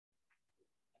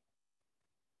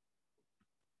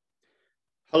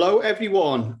Hello,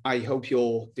 everyone. I hope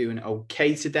you're doing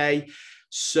okay today.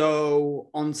 So,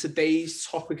 on today's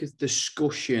topic of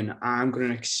discussion, I'm going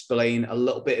to explain a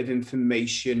little bit of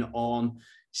information on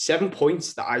 7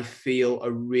 points that I feel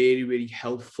are really, really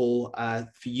helpful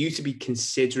for you to be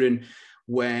considering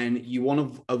when you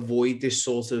want to avoid this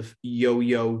sort of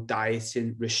yo-yo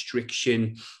dieting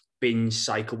restriction binge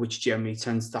cycle, which generally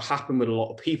tends to happen with a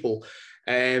lot of people.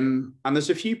 And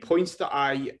there's a few points that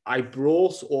I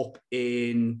brought up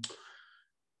in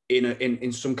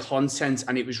some content,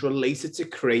 and it was related to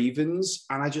cravings.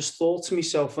 And I just thought to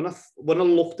myself, when I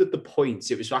looked at the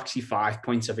points, it was actually 5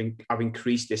 points. I've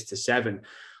increased this to 7,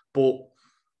 but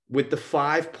with the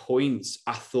 5 points,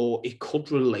 I thought it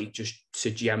could relate just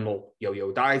to general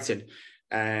yo-yo dieting.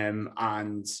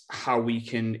 And how we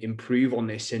can improve on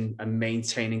this and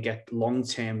maintain and get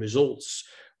long-term results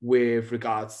with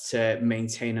regards to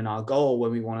maintaining our goal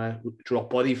when we want to drop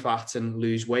body fat and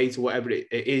lose weight, or whatever it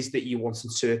is that you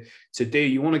wanted to do.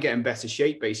 You want to get in better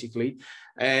shape, basically.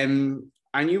 And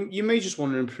you may just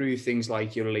want to improve things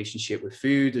like your relationship with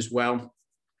food as well.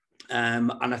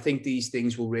 And I think these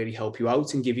things will really help you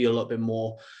out and give you a little bit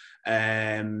more.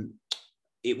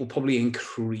 It will probably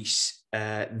increase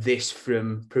this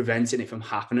from preventing it from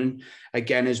happening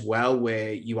again as well,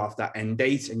 where you have that end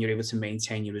date and you're able to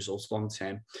maintain your results long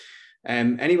term.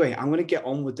 Anyway, I'm going to get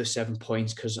on with the 7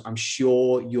 points because I'm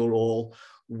sure you're all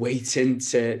waiting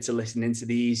to listen into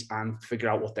these and figure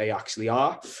out what they actually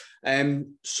are.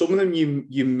 Some of them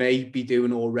you may be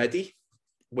doing already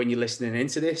when you're listening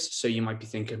into this, so you might be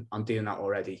thinking, I'm doing that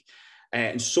already.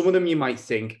 And some of them you might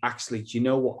think, actually, do you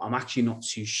know what? I'm actually not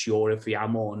too sure if I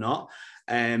am or not.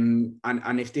 And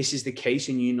if this is the case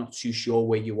and you're not too sure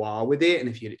where you are with it, and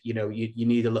if you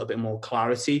need a little bit more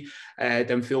clarity,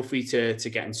 then feel free to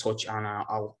get in touch, and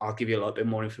I'll give you a little bit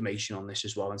more information on this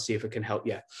as well and see if it can help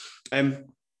you.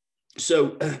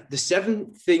 So the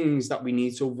 7 things that we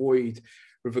need to avoid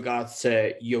with regards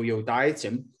to yo-yo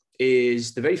dieting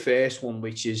is the very first one,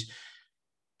 which is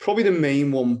probably the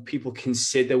main one people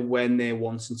consider when they're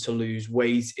wanting to lose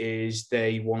weight, is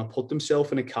they want to put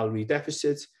themselves in a calorie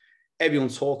deficit. Everyone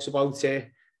talks about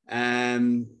it,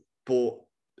 but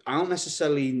I don't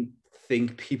necessarily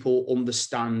think people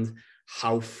understand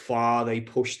how far they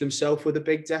push themselves with a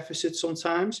big deficit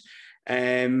sometimes,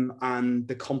 and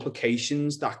the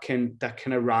complications that can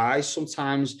arise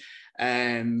sometimes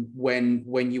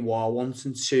when you are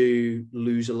wanting to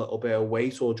lose a little bit of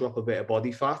weight or drop a bit of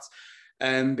body fat.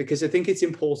 Because I think it's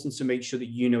important to make sure that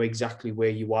you know exactly where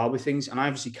you are with things. And I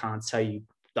obviously can't tell you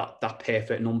that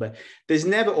perfect number. There's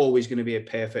never always going to be a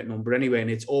perfect number anyway, and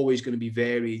it's always going to be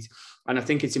varied. And I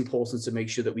think it's important to make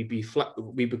sure that we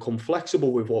become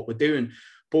flexible with what we're doing.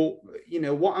 But,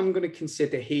 what I'm going to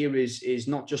consider here is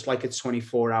not just like a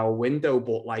 24-hour window,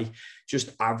 but like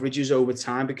just averages over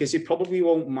time, because it probably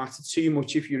won't matter too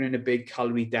much if you're in a big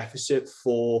calorie deficit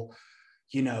for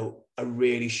a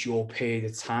really short period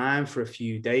of time, for a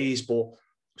few days. But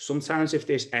sometimes if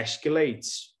this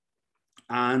escalates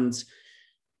and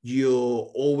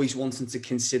you're always wanting to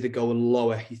consider going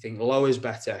lower, you think lower is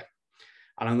better,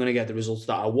 and I'm going to get the results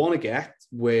that I want to get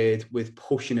with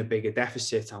pushing a bigger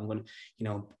deficit. I'm going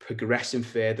to, progressing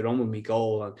further on with my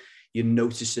goal, and you're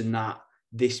noticing that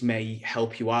this may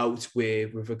help you out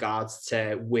with regards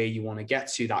to where you want to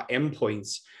get to, that end point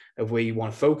of where you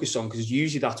want to focus on, because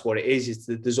usually that's what it is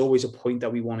that there's always a point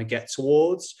that we want to get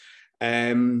towards,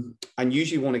 and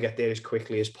usually want to get there as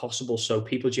quickly as possible. So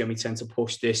people generally tend to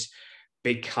push this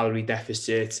big calorie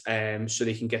deficit so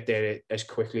they can get there as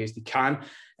quickly as they can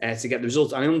to get the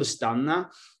results. And I understand that,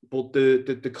 but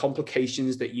the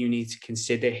complications that you need to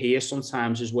consider here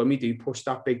sometimes is when we do push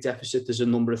that big deficit, there's a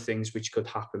number of things which could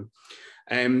happen.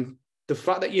 The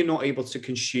fact that you're not able to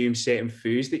consume certain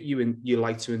foods that you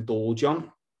like to indulge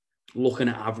on, looking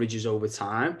at averages over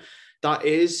time, that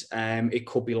is, it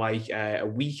could be like a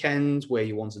weekend where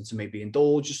you're wanting to maybe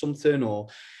indulge or something, or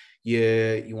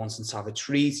you wanting to have a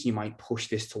treat, you might push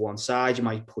this to one side. You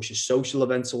might push a social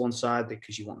event to one side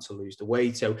because you want to lose the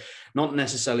weight. So not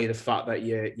necessarily the fact that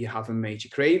you having major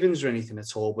cravings or anything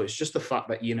at all, but it's just the fact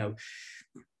that,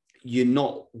 you're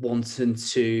not wanting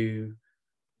to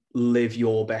live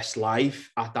your best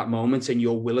life at that moment, and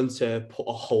you're willing to put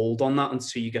a hold on that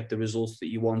until you get the results that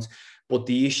you want. But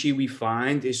the issue we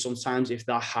find is sometimes if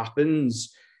that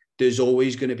happens, there's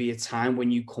always going to be a time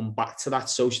when you come back to that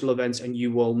social event and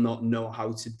you will not know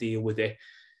how to deal with it.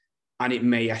 And it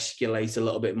may escalate a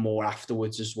little bit more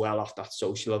afterwards as well, after that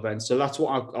social event. So that's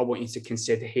what I want you to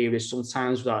consider here, is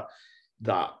sometimes that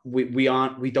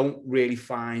we don't really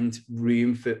find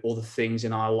room for other things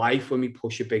in our life when we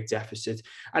push a big deficit.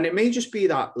 And it may just be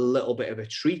that little bit of a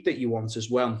treat that you want as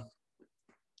well.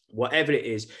 whatever it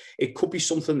is. It could be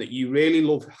something that you really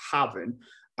love having,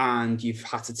 and you've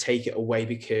had to take it away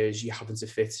because you're having to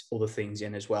fit other things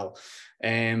in as well.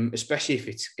 Especially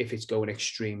if it's going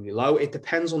extremely low. It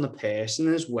depends on the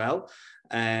person as well,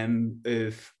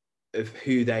 of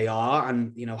who they are,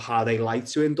 and how they like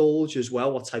to indulge as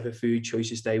well, what type of food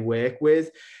choices they work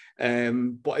with.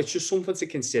 But it's just something to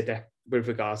consider with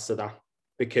regards to that,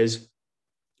 because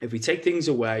if we take things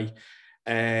away,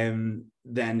 then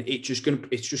it's just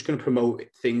going to promote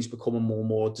things becoming more and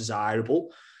more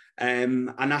desirable.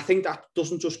 And I think that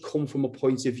doesn't just come from a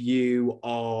point of view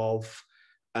of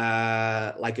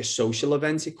like a social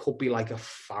event. It could be like a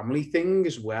family thing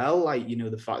as well, like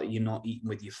the fact that you're not eating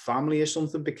with your family or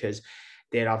something because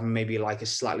they're having maybe like a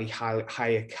slightly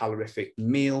higher calorific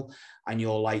meal, and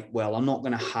you're like, well, I'm not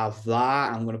going to have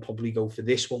that, I'm going to probably go for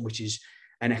this one, which is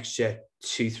an extra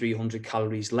 200-300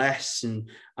 calories less, and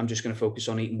I'm just going to focus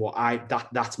on eating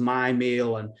that's my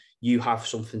meal, and you have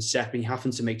something separate. You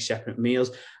happen to make separate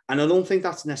meals, and I don't think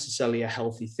that's necessarily a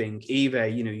healthy thing either.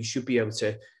 You should be able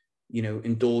to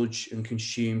indulge and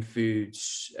consume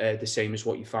foods the same as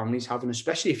what your family's having,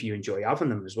 especially if you enjoy having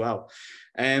them as well.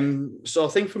 So I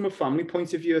think from a family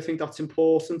point of view, I think that's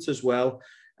important as well.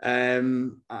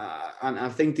 And I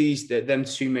think them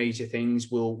two major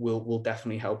things will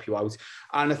definitely help you out.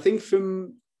 And I think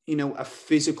from a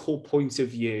physical point of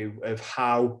view of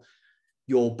how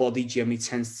your body generally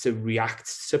tends to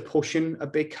react to pushing a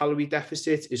big calorie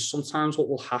deficit, is sometimes what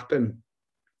will happen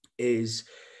is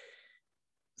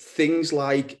things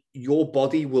like your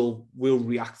body will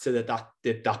react to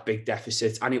that big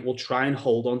deficit, and it will try and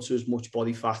hold on to as much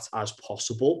body fat as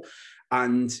possible.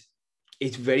 And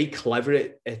it's very clever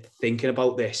at thinking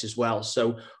about this as well.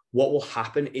 So what will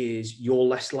happen is you're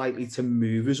less likely to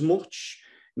move as much.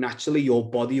 Naturally, your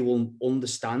body will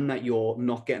understand that you're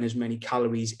not getting as many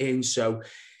calories in. So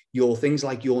your things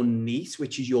like your NEAT,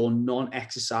 which is your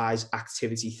non-exercise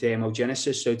activity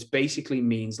thermogenesis. So it basically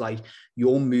means like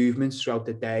your movements throughout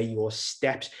the day, your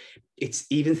steps. It's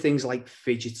even things like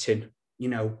fidgeting,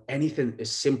 anything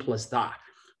as simple as that,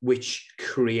 which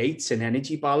creates an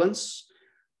energy balance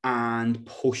and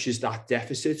pushes that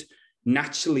deficit.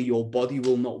 Naturally, your body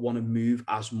will not want to move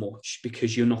as much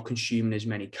because you're not consuming as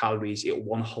many calories. It will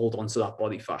want to hold on to that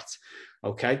body fat.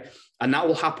 Okay. And that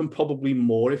will happen probably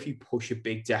more if you push a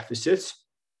big deficit.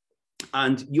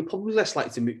 And you're probably less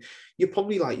likely to move.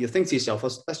 You'll think to yourself,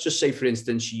 let's just say, for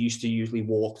instance, you used to usually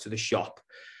walk to the shop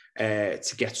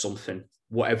to get something,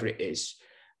 whatever it is.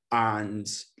 And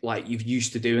like you've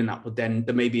used to doing that, but then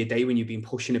there may be a day when you've been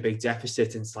pushing a big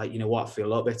deficit and it's like, I feel a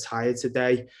little bit tired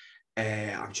today.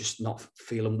 I'm just not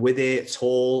feeling with it at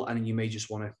all. And you may just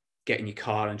want to get in your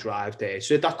car and drive there.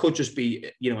 So that could just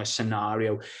be, a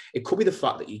scenario. It could be the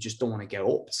fact that you just don't want to get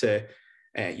up to,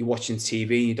 you're watching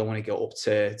TV, you don't want to get up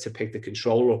to pick the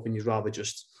controller up, and you'd rather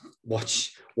just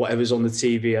watch whatever's on the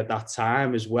TV at that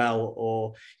time as well.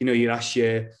 Or, you ask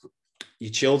your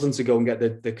children to go and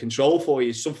get the control for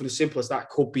you. Something as simple as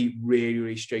that could be really,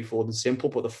 really straightforward and simple.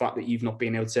 But the fact that you've not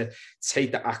been able to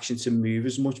take the action to move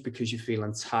as much because you're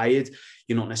feeling tired,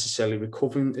 you're not necessarily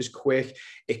recovering as quick,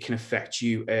 it can affect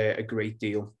you a great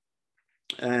deal.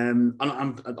 And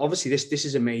obviously this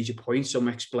is a major point, so I'm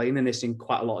explaining this in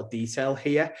quite a lot of detail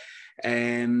here.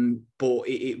 But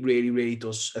it really, really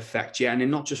does affect you, and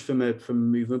not just from a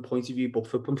movement point of view, but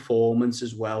for performance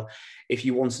as well. If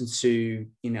you wanted to,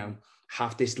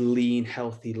 have this lean,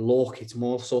 healthy look, it's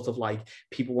more sort of like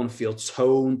people want to feel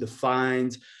toned,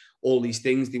 defined, all these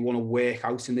things. They want to work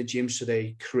out in the gym, so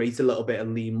they create a little bit of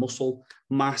lean muscle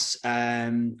mass.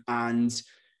 And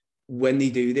when they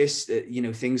do this,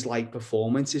 things like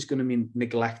performance is going to be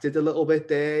neglected a little bit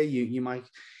there. You might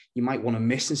want to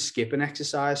miss and skip an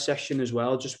exercise session as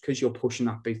well, just because you're pushing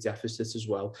that big deficit as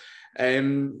well.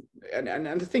 And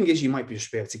the thing is, you might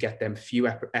just be able to get them few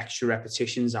extra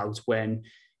repetitions out when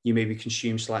you maybe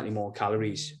consume slightly more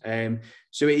calories.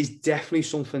 So it is definitely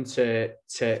something to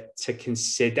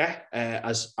consider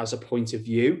as a point of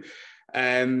view.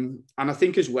 And I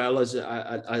think as well, as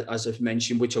I've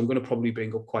mentioned, which I'm going to probably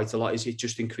bring up quite a lot, is it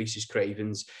just increases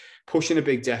cravings. Pushing a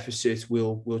big deficit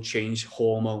will change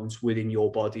hormones within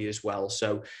your body as well.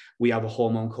 So we have a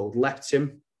hormone called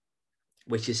leptin,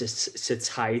 which is a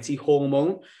satiety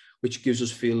hormone, which gives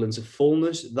us feelings of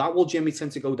fullness. That will generally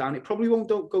tend to go down. It probably won't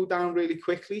go down really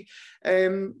quickly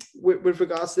with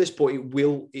regards to this, but it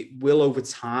will over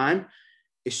time,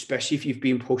 especially if you've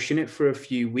been pushing it for a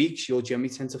few weeks. You'll generally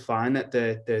tend to find that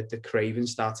the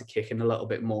cravings start to kick in a little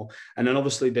bit more. And then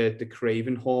obviously the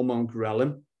craving hormone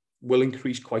ghrelin will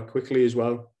increase quite quickly as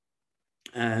well,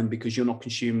 because you're not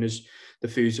consuming the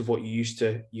foods of what you used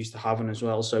to having as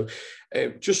well. So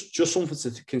just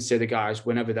something to consider, guys,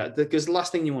 whenever that, because the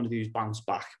last thing you want to do is bounce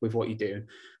back with what you're doing,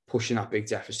 pushing that big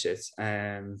deficit.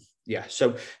 Yeah,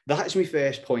 so that's my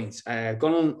first point.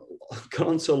 Gone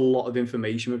on to a lot of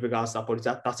information with regards to that,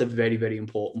 but that's a very, very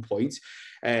important point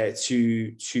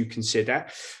to consider.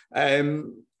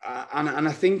 And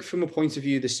I think from a point of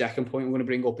view, the second point I'm going to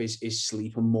bring up is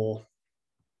sleeping more.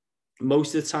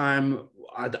 Most of the time,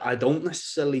 I don't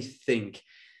necessarily think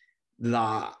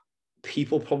that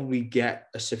people probably get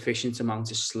a sufficient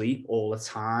amount of sleep all the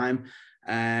time.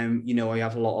 You know, I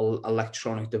have a lot of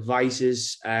electronic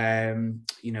devices,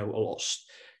 you know, a lot of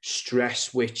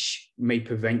stress, which may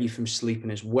prevent you from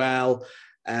sleeping as well.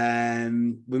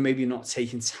 We're maybe not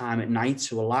taking time at night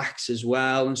to relax as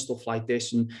well and stuff like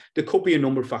this. And there could be a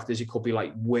number of factors. It could be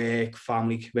like work,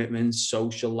 family commitments,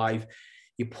 social life.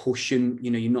 You're pushing, you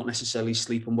know, you're not necessarily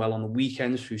sleeping well on the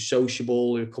weekends through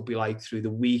sociable. It could be like through the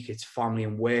week, it's family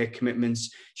and work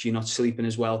commitments, so you're not sleeping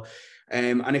as well.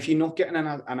 And if you're not getting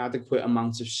an adequate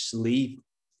amount of sleep,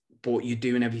 but you're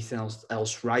doing everything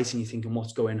else right, and you're thinking,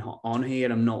 what's going on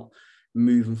here? I'm not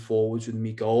moving forwards with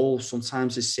my goals.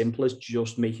 Sometimes as simple as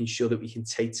just making sure that we can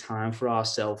take time for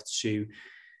ourselves to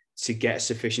get a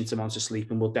sufficient amount of sleep,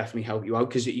 and will definitely help you out.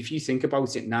 Because if you think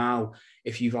about it now,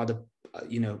 if you've had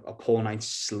a poor night's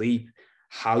sleep,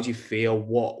 how do you feel?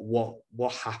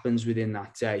 What happens within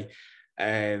that day?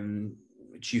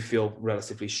 Do you feel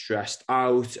relatively stressed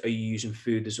out? Are you using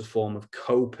food as a form of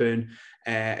coping?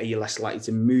 Are you less likely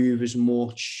to move as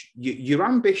much? Your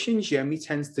ambitions generally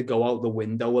tends to go out the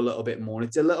window a little bit more.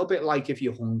 It's a little bit like if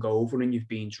you're hungover and you've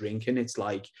been drinking. It's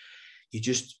like you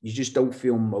just don't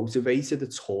feel motivated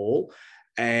at all.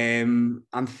 And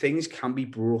things can be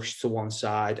brushed to one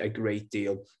side a great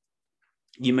deal.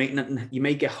 You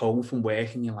may get home from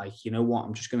work and you're like, you know what,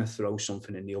 I'm just going to throw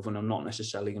something in the oven. I'm not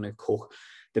necessarily going to cook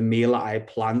the meal that I had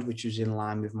planned, which was in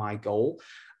line with my goal.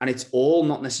 And it's all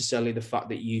not necessarily the fact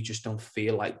that you just don't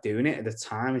feel like doing it at the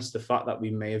time. It's the fact that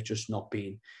we may have just not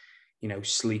been, you know,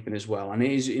 sleeping as well. And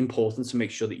it is important to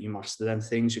make sure that you master them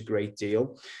things a great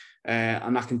deal.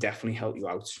 And that can definitely help you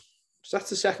out. So that's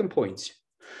the second point.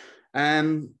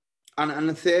 And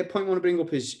the third point I want to bring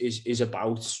up is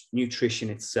about nutrition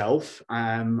itself,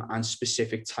 and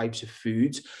specific types of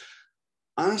foods.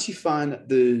 I actually find that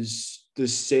there's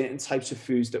certain types of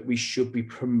foods that we should be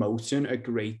promoting a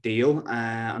great deal.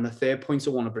 And the third point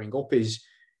I want to bring up is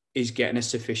getting a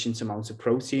sufficient amount of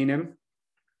protein in.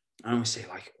 I would say,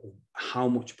 like, how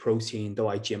much protein do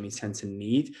I generally tend to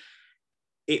need?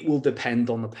 It will depend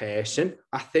on the person,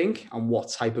 I think, and what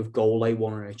type of goal they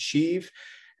want to achieve.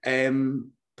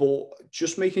 But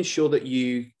just making sure that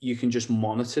you can just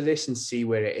monitor this and see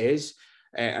where it is,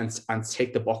 and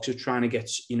tick the box of trying to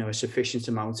get, you know, a sufficient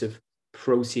amount of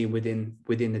protein within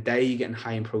the day. You're getting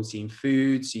high in protein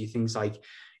foods, so things like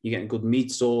you're getting good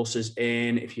meat sources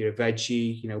in. If you're a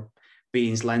veggie, you know,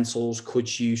 beans, lentils.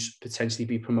 Could you potentially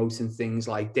be promoting things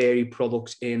like dairy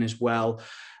products in as well?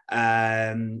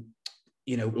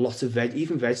 You know, lots of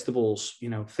even vegetables, you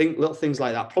know, little things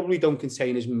like that probably don't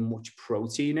contain as much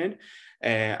protein in,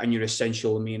 and your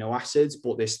essential amino acids,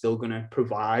 but they're still going to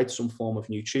provide some form of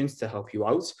nutrients to help you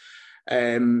out.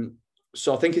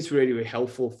 So I think it's really, really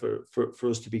helpful for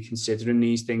us to be considering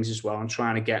these things as well, and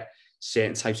trying to get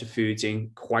certain types of foods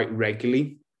in quite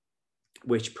regularly,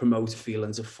 which promote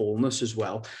feelings of fullness as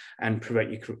well, and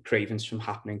prevent your cravings from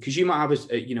happening. Because you might have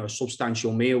a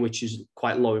substantial meal which is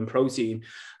quite low in protein,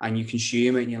 and you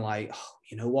consume it and you're like, oh,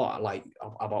 you know what, like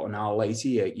about an hour later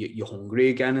you're hungry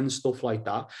again and stuff like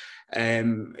that.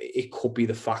 It could be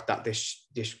the fact that this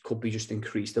could be just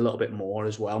increased a little bit more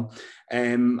as well.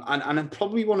 And I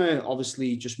probably want to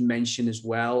obviously just mention as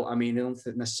well, I mean, I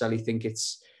don't necessarily think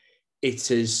it's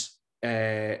as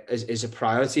a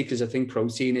priority, because I think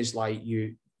protein is like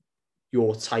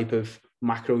your type of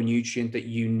macronutrient that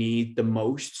you need the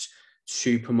most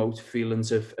to promote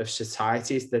feelings of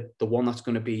satiety. Is the one that's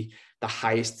going to be the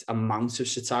highest amount of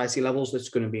satiety levels, that's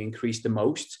going to be increased the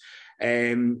most.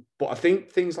 But I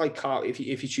think things like if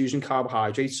you're choosing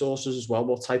carbohydrate sources as well,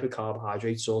 what type of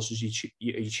carbohydrate sources are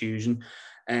you choosing?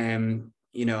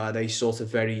 You know, are they sort of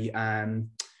very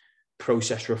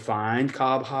processed refined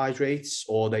carbohydrates,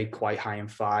 or are they quite high in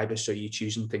fiber? So you're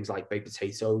choosing things like baked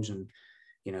potatoes and,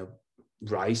 you know,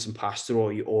 rice and pasta,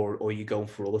 or you going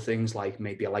for other things like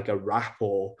maybe like a wrap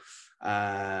or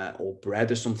bread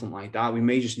or something like that. We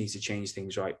may just need to change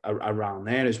things right around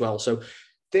there as well. So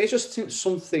there's just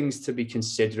some things to be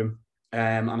considering,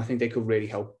 and I think they could really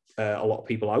help a lot of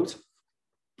people out.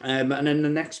 And then the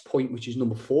next point, which is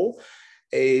number 4,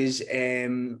 is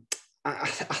I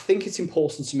think it's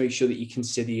important to make sure that you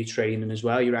consider your training as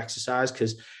well, your exercise,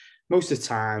 because most of the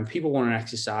time people want to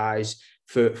exercise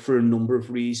for a number of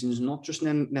reasons, not just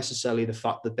necessarily the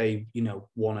fact that they,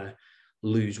 want to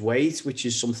lose weight, which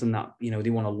is something that, they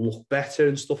want to look better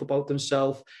and stuff about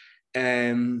themselves.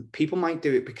 People might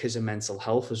do it because of mental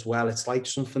health as well. It's like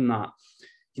something that,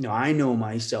 I know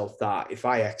myself that if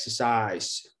I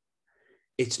exercise,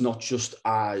 it's not just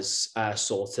as a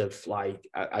sort of like,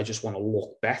 I just want to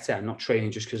look better. I'm not training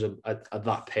just because of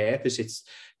that purpose. It's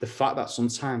the fact that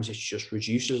sometimes it just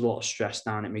reduces a lot of stress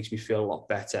down. It makes me feel a lot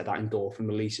better, that endorphin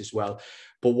release as well.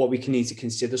 But what we can need to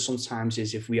consider sometimes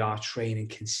is if we are training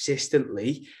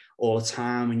consistently all the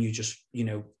time and you just,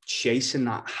 chasing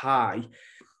that high,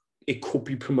 it could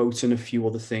be promoting a few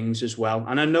other things as well.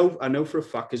 And I know for a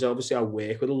fact, because obviously I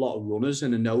work with a lot of runners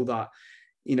and I know that,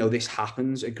 this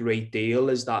happens a great deal,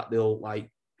 is that they'll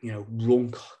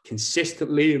run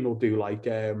consistently and they'll do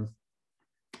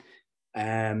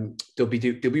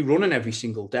they'll be running every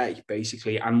single day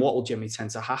basically. And what will generally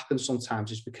tend to happen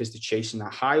sometimes is because they're chasing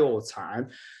that high all the time.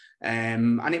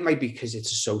 And it might be because it's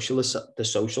the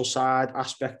social side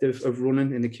aspect of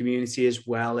running in the community as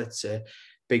well. It's a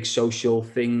big social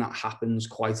thing that happens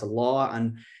quite a lot,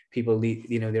 and people,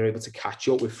 they're able to catch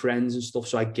up with friends and stuff.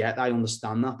 So I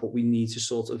understand that, but we need to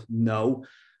sort of know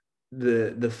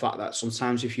the fact that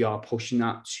sometimes if you are pushing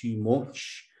that too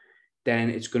much,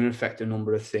 then it's going to affect a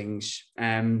number of things.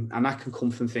 And that can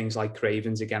come from things like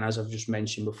cravings, again, as I've just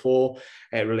mentioned before.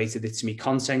 Related it to me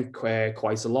content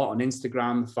quite a lot on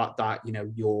Instagram, the fact that,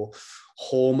 your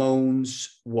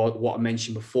hormones, what I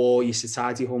mentioned before, your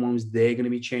satiety hormones, they're going to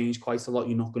be changed quite a lot.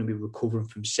 You're not going to be recovering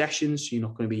from sessions. So you're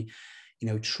not going to be,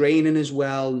 training as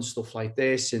well and stuff like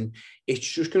this. And it's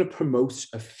just going to promote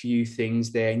a few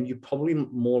things there. And you're probably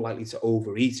more likely to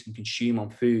overeat and consume on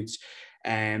foods.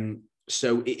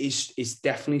 So it's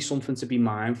definitely something to be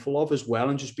mindful of as well,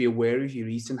 and just be aware of your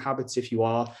eating habits. If you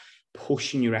are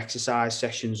pushing your exercise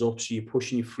sessions up, so you're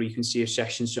pushing your frequency of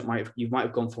sessions, so you might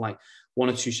have gone for like 1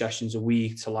 or 2 sessions a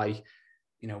week to like,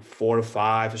 4 or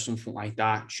 5 or something like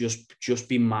that. Just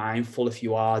be mindful if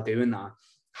you are doing that.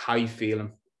 How are you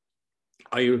feeling?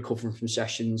 Are you recovering from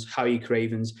sessions? How are your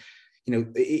cravings?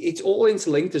 It's all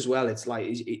interlinked as well. It's like,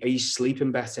 are you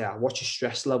sleeping better? What's your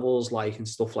stress levels like and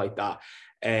stuff like that?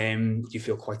 Do you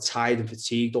feel quite tired and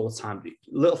fatigued all the time?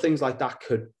 Little things like that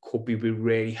could be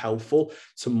really helpful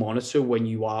to monitor when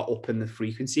you are up in the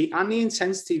frequency and the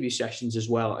intensity of your sessions as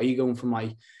well. Are you going from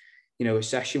like, a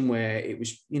session where it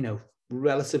was,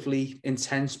 relatively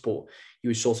intense, but you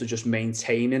were sort of just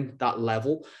maintaining that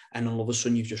level, and all of a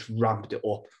sudden you've just ramped it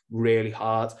up really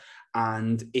hard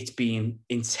and it's been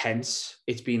intense.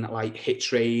 It's been like HIIT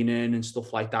training and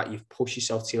stuff like that. You've pushed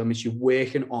yourself to your limits. You're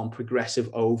working on progressive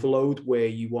overload where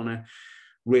you want to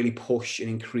really push and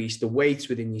increase the weights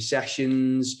within your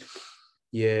sessions.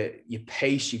 Your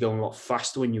pace, you're going a lot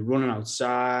faster when you're running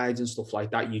outside and stuff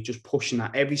like that. You're just pushing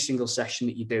that every single session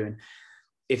that you're doing.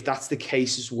 If that's the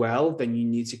case as well, then you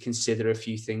need to consider a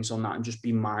few things on that and just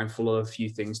be mindful of a few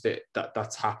things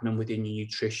that's happening within your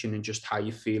nutrition and just how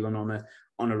you're feeling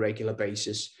on a regular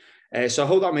basis. So I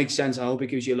hope that makes sense. I hope it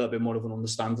gives you a little bit more of an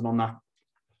understanding on that.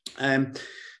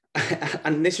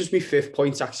 And this was my 5th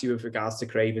point actually with regards to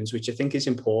cravings, which I think is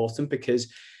important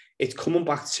because it's coming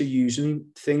back to using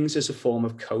things as a form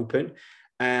of coping.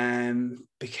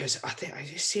 Because I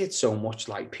just see it so much,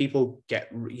 like people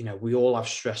get, we all have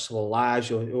stressful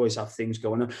lives, you always have things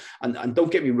going on. And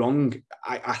don't get me wrong,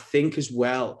 I think as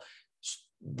well,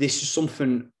 this is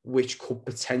something which could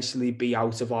potentially be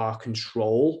out of our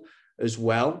control as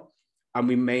well. And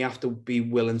we may have to be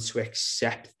willing to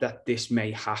accept that this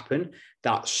may happen,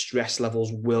 that stress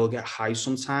levels will get high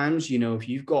sometimes. If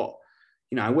you've got,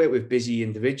 I work with busy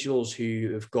individuals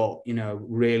who have got,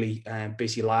 really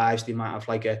busy lives. They might have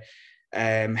like a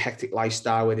hectic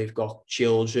lifestyle where they've got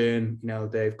children,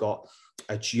 they've got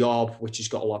a job which has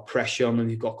got a lot of pressure on them.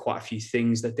 They've got quite a few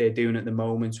things that they're doing at the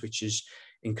moment, which has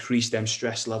increased them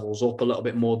stress levels up a little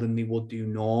bit more than they would do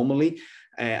normally.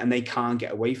 And they can't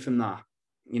get away from that.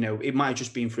 It might have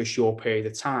just been for a short period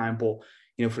of time, but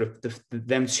for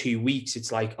them 2 weeks,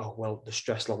 it's like, oh, well, the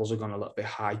stress levels are gone a little bit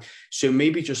high. So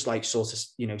maybe just like sort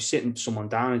of, sitting someone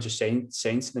down and just saying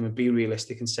to them and be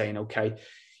realistic and saying, okay,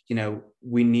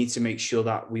 we need to make sure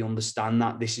that we understand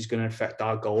that this is going to affect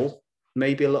our goal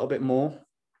maybe a little bit more.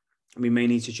 We may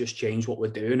need to just change what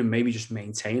we're doing and maybe just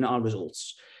maintain our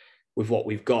results with what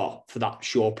we've got for that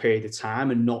short period of time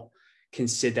and not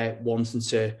consider wanting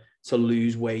to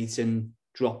lose weight and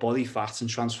drop body fat and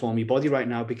transform your body right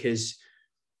now, because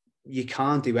you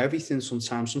can't do everything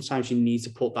sometimes. Sometimes you need to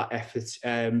put that effort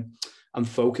and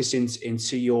focus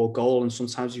into your goal. And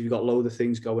sometimes if you've got loads of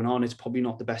things going on, it's probably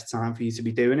not the best time for you to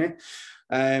be doing it.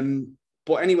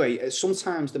 But anyway,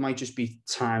 sometimes there might just be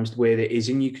times where it is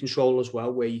in your control as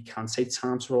well, where you can take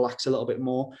time to relax a little bit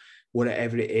more,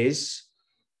 whatever it is.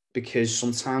 Because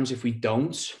sometimes if we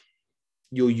don't,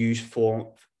 you'll use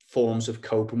forms of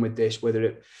coping with this, whether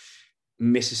it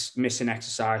miss an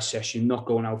exercise session, not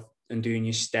going out and doing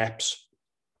your steps,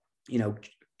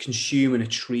 consuming a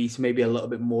treat, maybe a little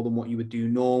bit more than what you would do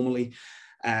normally.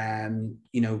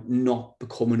 Not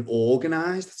becoming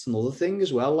organized. That's another thing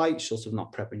as well, like sort of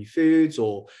not prepping your foods,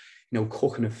 or,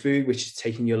 cooking a food, which is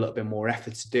taking you a little bit more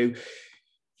effort to do.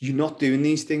 You're not doing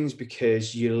these things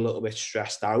because you're a little bit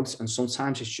stressed out. And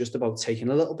sometimes it's just about taking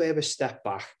a little bit of a step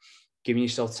back, giving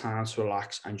yourself time to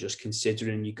relax, and just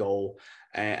considering your goal,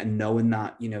 and knowing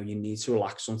that, you need to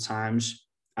relax sometimes.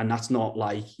 And that's not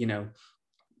like,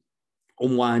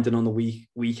 unwinding on the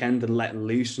weekend and letting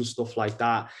loose and stuff like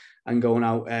that, and going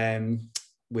out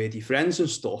with your friends and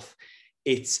stuff.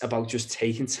 It's about just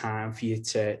taking time for you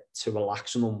to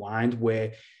relax and unwind,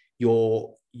 where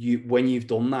when you've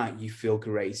done that, you feel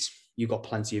great. You've got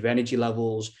plenty of energy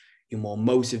levels. You're more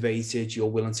motivated. You're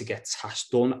willing to get tasks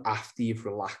done after you've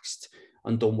relaxed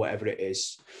and done whatever it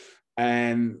is.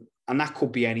 And that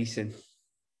could be anything.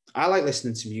 I like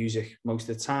listening to music most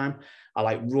of the time. I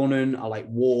like running. I like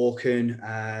walking.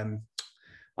 I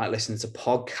like listening to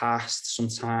podcasts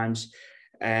sometimes.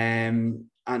 And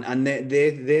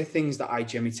they're things that I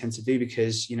generally tend to do,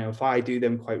 because, if I do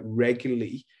them quite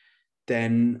regularly,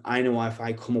 then I know if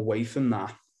I come away from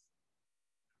that,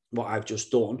 what I've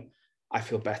just done, I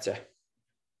feel better,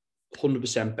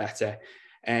 100% better.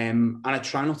 And I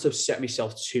try not to set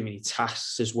myself too many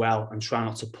tasks as well, and try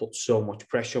not to put so much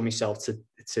pressure on myself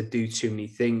to do too many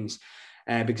things,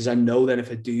 because I know that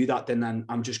if I do that, then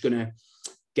I'm just going to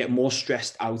get more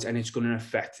stressed out, and it's going to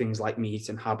affect things like my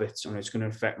eating habits, and it's going to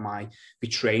affect my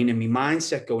training. My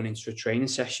mindset going into a training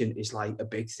session is like a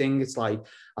big thing. It's like,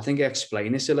 I think I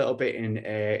explained this a little bit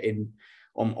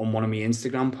on one of my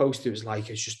Instagram posts. It was like,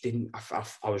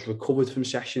 I was recovered from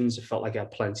sessions. I felt like I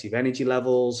had plenty of energy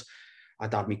levels.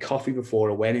 I'd had my coffee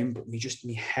before I went in, but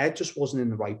my head just wasn't in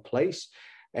the right place.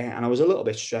 And I was a little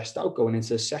bit stressed out going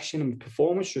into the session, and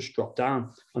performance just dropped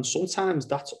down. And sometimes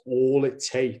that's all it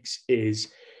takes,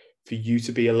 is for you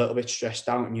to be a little bit stressed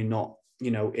out, and you're not,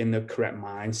 in the correct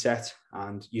mindset,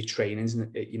 and your trainings,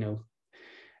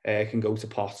 can go to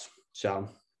pot. So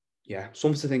yeah,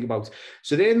 something to think about.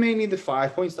 So they're mainly the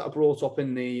 5 points that I brought up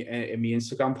in my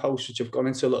Instagram post, which I've gone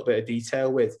into a little bit of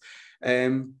detail with.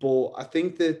 But I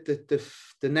think that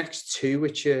the next two,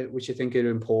 which I think are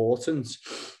important,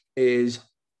 is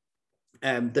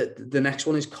the next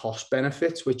one is cost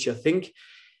benefits, which I think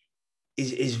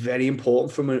is very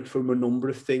important from a number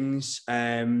of things.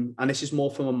 And this is more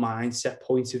from a mindset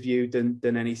point of view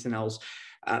than anything else.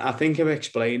 And I think I've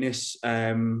explained this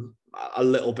a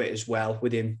little bit as well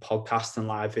within podcasts and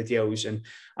live videos. And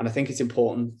I think it's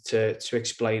important to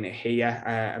explain it here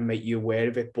and make you aware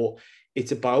of it. But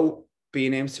it's about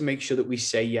being able to make sure that we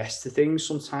say yes to things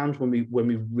sometimes when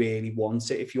we really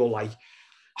want it. If you're like,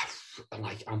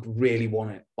 I really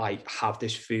want to like have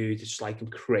this food, it's like I'm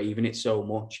craving it so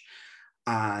much,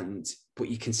 but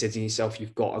you consider yourself,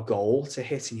 you've got a goal to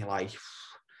hit, and you're like,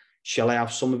 shall I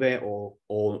have some of it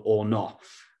or not?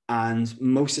 And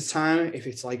most of the time, if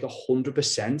it's like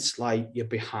 100%, like you're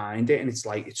behind it, and it's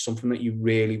like it's something that you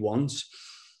really want,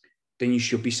 then you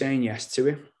should be saying yes to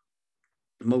it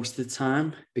most of the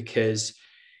time, because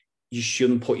you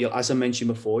shouldn't as I mentioned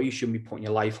before, you shouldn't be putting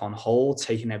your life on hold,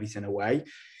 taking everything away.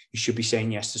 You should be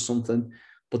saying yes to something.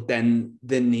 But then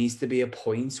there needs to be a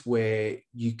point where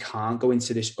you can't go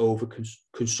into this over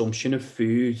consumption of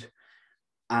food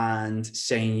and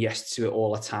saying yes to it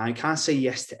all the time. You can't say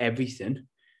yes to everything.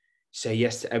 Say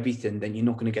yes to everything, then you're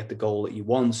not going to get the goal that you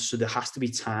want. So there has to be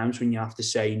times when you have to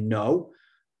say no,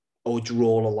 or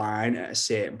draw a line at a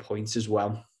certain point as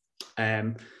well.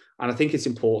 And I think it's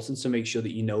important to make sure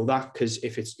that you know that, because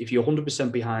if you're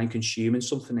 100% behind consuming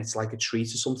something, it's like a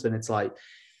treat or something. It's like,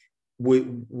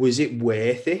 was it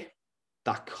worth it?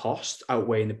 That cost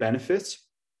outweighing the benefit?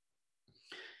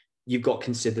 You've got to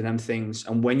consider them things.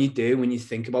 And when you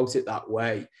think about it that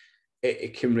way,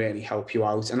 it can really help you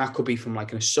out. And that could be from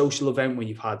like a social event when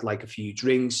you've had like a few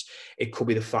drinks. It could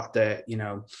be the fact that,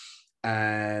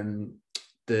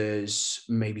 there's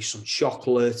maybe some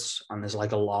chocolates, and there's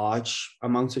like a large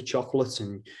amount of chocolates,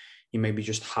 and you maybe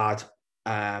just had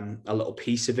a little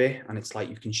piece of it, and it's like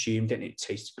you've consumed it and it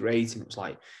tastes great, and it was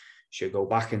like, should I go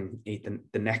back and eat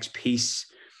the next piece?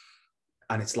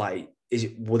 And it's like,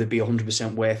 would it be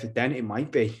 100% worth it then? It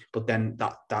might be, but then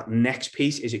that next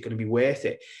piece, is it going to be worth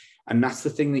it? And that's the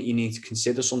thing that you need to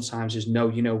consider sometimes is, no,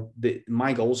 you know,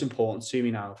 my goal's important to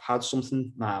me now. I've had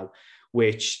something now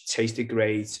which tasted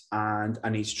great and I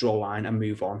need to draw a line and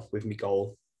move on with my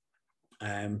goal.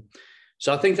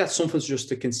 So I think that's something just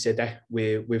to consider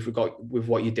with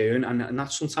what you're doing. And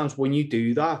that's sometimes when you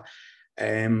do that,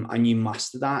 and you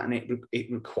master that, and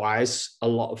it requires a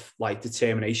lot of like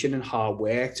determination and hard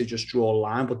work to just draw a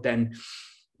line. But then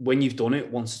when you've done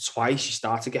it once or twice, you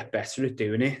start to get better at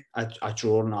doing it, at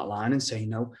drawing that line and saying,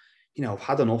 no, you know, I've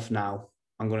had enough now.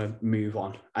 I'm going to move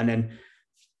on. And then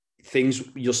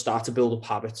you'll start to build up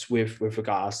habits with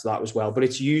regards to that as well. But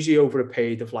it's usually over a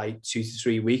period of like 2 to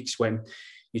 3 weeks when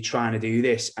you're trying to do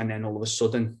this, and then all of a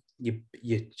sudden you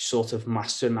sort of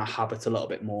mastering that habit a little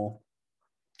bit more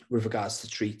with regards to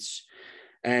treats.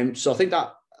 So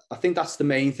I think that's the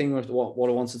main thing with what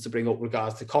I wanted to bring up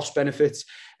regards to cost benefits.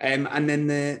 And then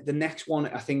the next one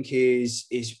I think is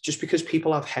just because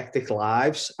people have hectic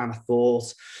lives, and I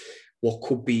thought what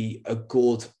could be a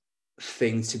good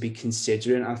thing to be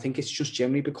considering, I think it's just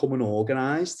generally becoming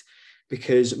organized,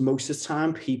 because most of the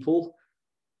time people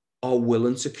are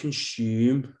willing to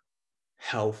consume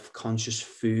health conscious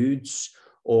foods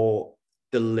or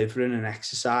delivering an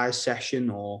exercise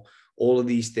session or all of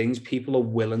these things. People are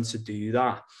willing to do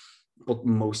that. But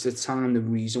most of the time, the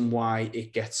reason why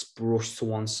it gets brushed to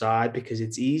one side, because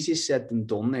it's easier said than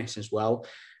done this as well.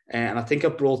 And I think I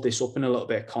brought this up in a little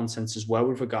bit of content as well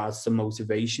with regards to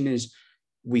motivation, is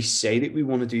we say that we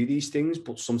want to do these things,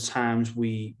 but sometimes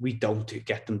we don't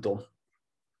get them done,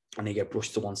 and they get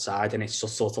brushed to one side. And it's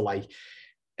just sort of like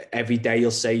every day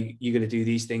you'll say you're going to do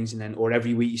these things, and then, or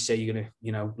every week you say you're going to,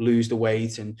 you know, lose the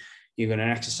weight and you're going to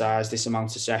exercise this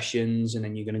amount of sessions, and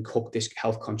then you're going to cook this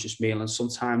health conscious meal. And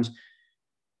sometimes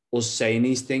us saying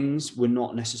these things, we're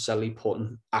not necessarily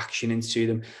putting action into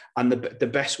them. And the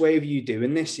best way of you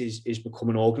doing this is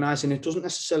becoming organized. And it doesn't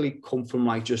necessarily come from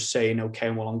like just saying,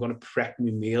 okay, well, I'm going to prep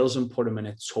my meals and put them in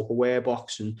a Tupperware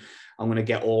box, and I'm going to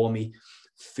get all of me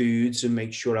foods and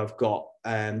make sure I've got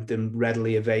them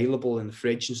readily available in the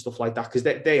fridge and stuff like that, because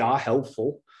they are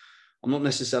helpful. I'm not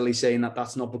necessarily saying that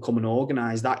that's not becoming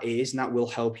organized. That is, and that will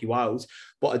help you out.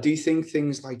 But I do think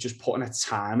things like just putting a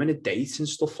time and a date and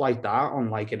stuff like that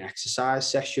on like an exercise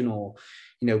session, or,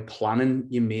 you know, planning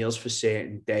your meals for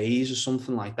certain days or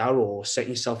something like that, or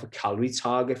setting yourself a calorie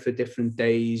target for different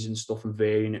days and stuff and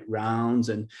varying it round.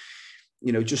 And,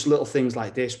 you know, just little things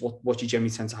like this. What you generally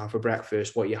tend to have for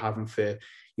breakfast, what you're having for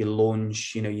your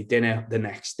lunch, you know, your dinner the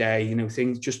next day, you know,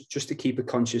 things just to keep a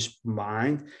conscious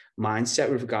mindset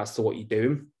with regards to what you're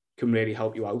doing can really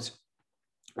help you out.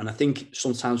 And I think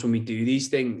sometimes when we do these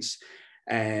things,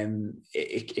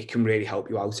 it can really help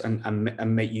you out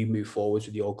and make you move forward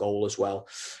with your goal as well.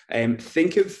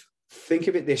 Think of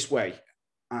it this way,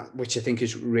 which I think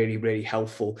is really, really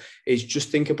helpful, is just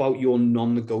think about your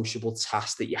non-negotiable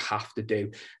tasks that you have to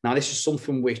do. Now, this is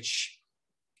something which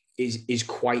is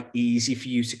quite easy for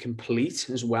you to complete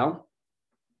as well.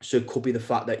 So it could be the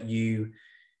fact that you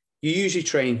usually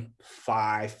train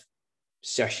 5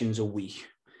 sessions a week,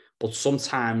 but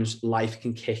sometimes life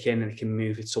can kick in and it can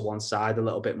move it to one side a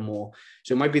little bit more.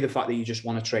 So it might be the fact that you just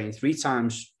want to train 3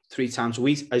 times a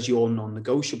week as your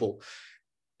non-negotiable.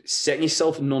 Setting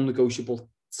yourself non-negotiable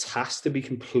tasks to be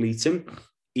completing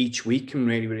each week can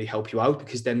really, really help you out,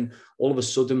 because then all of a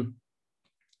sudden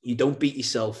you don't beat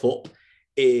yourself up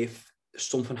if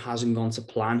something hasn't gone to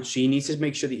plan. So you need to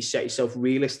make sure that you set yourself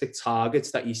realistic targets,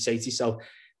 that you say to yourself,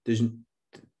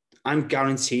 I'm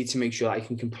guaranteed to make sure that I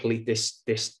can complete this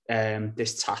task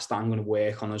that I'm going to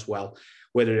work on as well,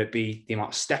 whether it be the amount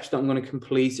of steps that I'm going to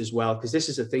complete as well. Because this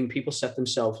is the thing, people set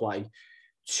themselves like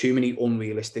too many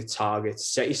unrealistic targets.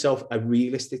 Set yourself a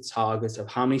realistic target of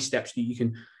how many steps that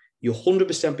you're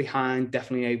 100% behind,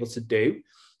 definitely able to do.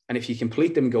 And if you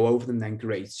complete them, go over them, then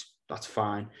great, that's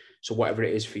fine. So whatever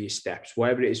it is for your steps,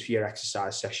 whatever it is for your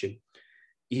exercise session,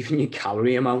 even your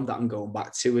calorie amount that I'm going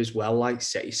back to as well, like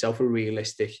set yourself a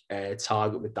realistic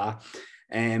target with that.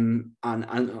 And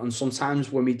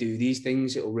sometimes when we do these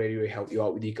things, it'll really, really help you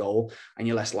out with your goal, and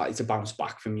you're less likely to bounce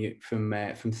back from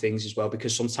things as well.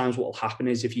 Because sometimes what will happen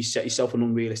is if you set yourself an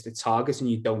unrealistic target and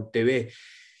you don't do it,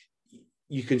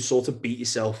 you can sort of beat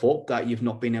yourself up that you've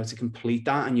not been able to complete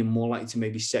that, and you're more likely to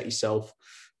maybe set yourself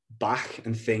back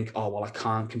and think, oh, well, I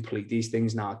can't complete these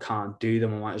things now, I can't do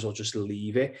them, I might as well just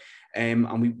leave it. And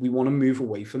we want to move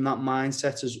away from that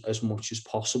mindset as much as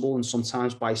possible. And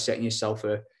sometimes by setting yourself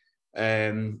a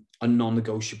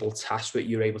non-negotiable task that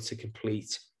you're able to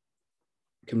complete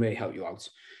can really help you out.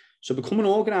 So becoming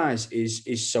organized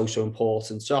is so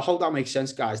important. So I hope that makes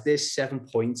sense, guys. There's 7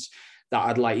 points that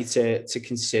I'd like you to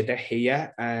consider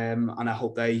here. And I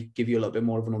hope they give you a little bit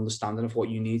more of an understanding of what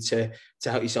you need to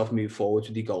help yourself move forward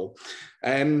with your goal.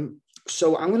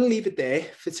 So I'm going to leave it there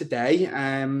for today.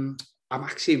 I'm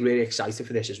actually really excited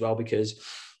for this as well, because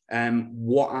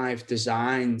what I've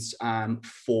designed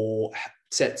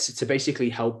to basically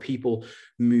help people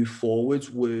move forward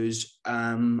was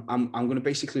I'm going to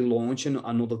basically launch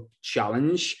another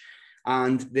challenge.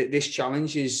 And this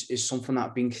challenge is something that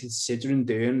I've been considering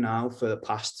doing now for the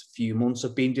past few months.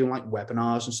 I've been doing like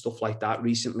webinars and stuff like that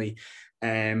recently.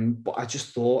 But I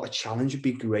just thought a challenge would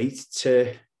be great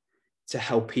to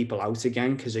help people out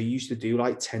again, because I used to do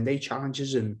like 10-day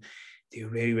challenges, and they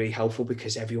were really, really helpful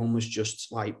because everyone was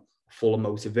just like full of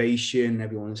motivation.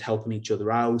 Everyone was helping each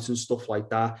other out and stuff like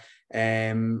that.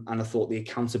 And I thought the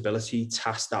accountability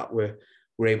tasks that what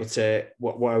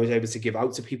I was able to give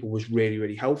out to people was really,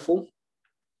 really helpful.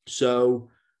 So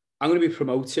I'm going to be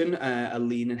promoting a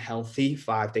lean and healthy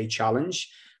 5-day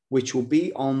challenge, which will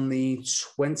be on the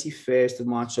 21st of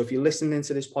March. So if you're listening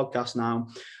to this podcast now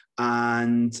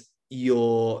and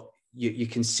you're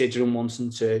considering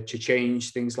wanting to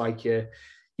change things like your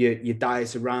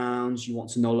diet around, you want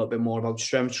to know a little bit more about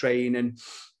strength training,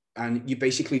 and you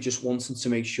basically just wanting to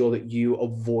make sure that you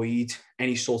avoid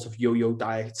any sort of yo-yo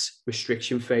diet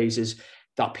restriction phases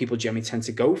that people generally tend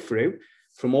to go through,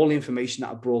 from all the information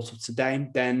that I brought up today,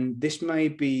 then this may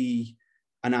be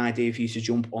an idea for you to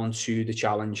jump onto the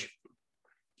challenge.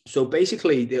 So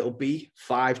basically, it'll be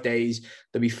 5 days.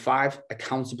 There'll be 5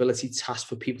 accountability tasks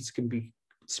for people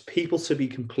to be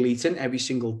completing every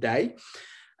single day.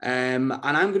 And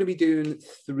I'm going to be doing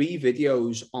 3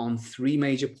 videos on 3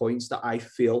 major points that I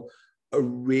feel are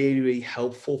really, really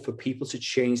helpful for people to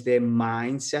change their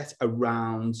mindset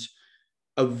around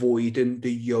avoiding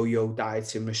the yo-yo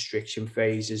dieting restriction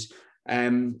phases.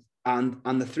 And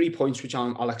the 3 points which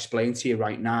I'll explain to you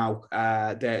right now,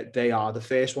 they are: the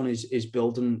first one is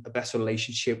building a better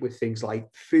relationship with things like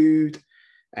food,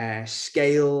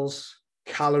 scales,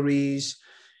 calories,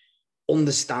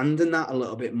 understanding that a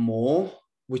little bit more,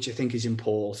 which I think is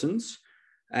important.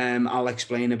 I'll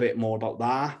explain a bit more about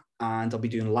that, and I'll be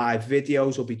doing live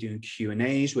videos. I'll be doing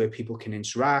Q&As where people can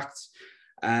interact.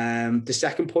 The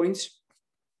second point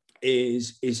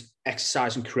is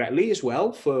exercising correctly as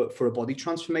well for a body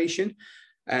transformation,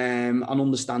 and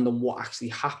understanding what actually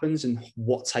happens and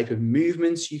what type of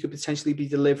movements you could potentially be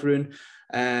delivering.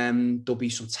 There'll be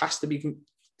some tasks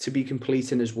to be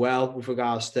completing as well with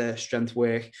regards to strength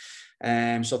work.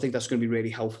 So I think that's going to be really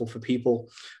helpful for people.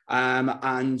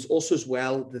 And also as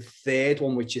well, the third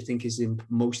one, which I think is the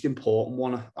most important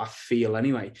one, I feel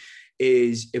anyway,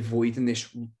 is avoiding this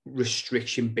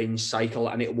restriction binge cycle.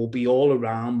 And it will be all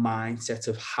around mindset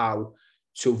of how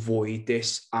to avoid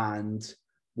this and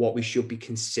what we should be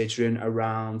considering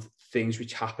around things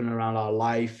which happen around our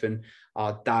life and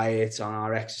our diet and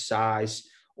our exercise.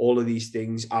 All of these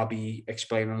things I'll be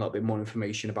explaining a little bit more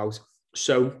information about.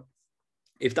 So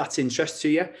if that's interest to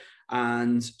you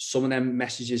and some of them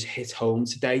messages hit home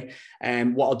today,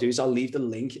 what I'll do is I'll leave the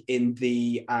link in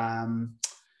the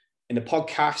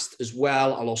podcast as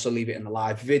well. I'll also leave it in the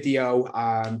live video.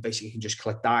 Basically, you can just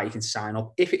click that. You can sign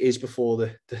up if it is before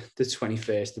the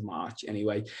 21st of March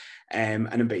anyway. And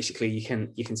then basically you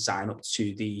can sign up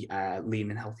to the Lean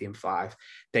and Healthy in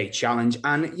 5-day challenge.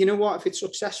 And you know what? If it's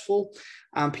successful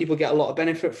and people get a lot of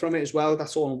benefit from it as well,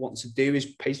 that's all I want to do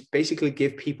is basically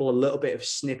give people a little bit of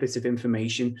snippets of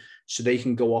information so they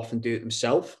can go off and do it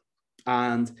themselves.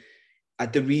 And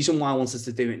the reason why I wanted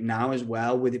to do it now as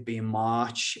well, with it being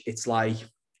March, it's like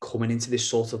coming into this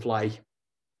sort of like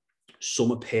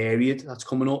summer period that's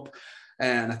coming up.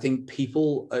 And I think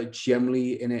people are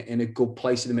generally in a good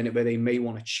place at the minute where they may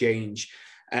want to change.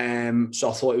 So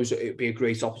I thought it'd be a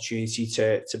great opportunity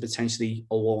to potentially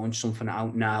launch something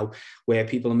out now where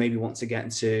people maybe want to get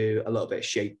into a little bit of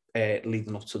shape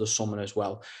leading up to the summer as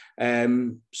well.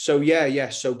 So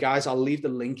guys, I'll leave the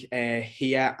link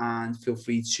here, and feel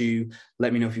free to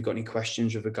let me know if you've got any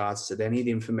questions with regards to any of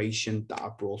the information that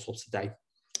I've brought up today.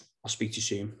 I'll speak to you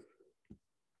soon.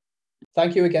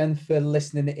 Thank you again for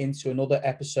listening into another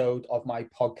episode of my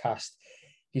podcast.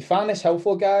 If you found this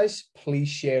helpful, guys, please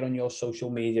share on your social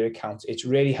media accounts. It's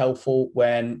really helpful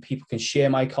when people can share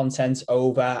my content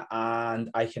over, and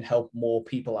I can help more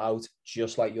people out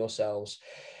just like yourselves.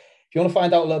 If you want to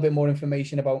find out a little bit more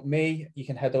information about me, you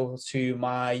can head over to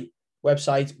my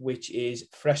website, which is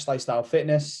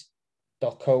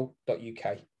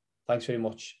freshlifestylefitness.co.uk. Thanks very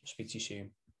much. I'll speak to you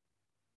soon.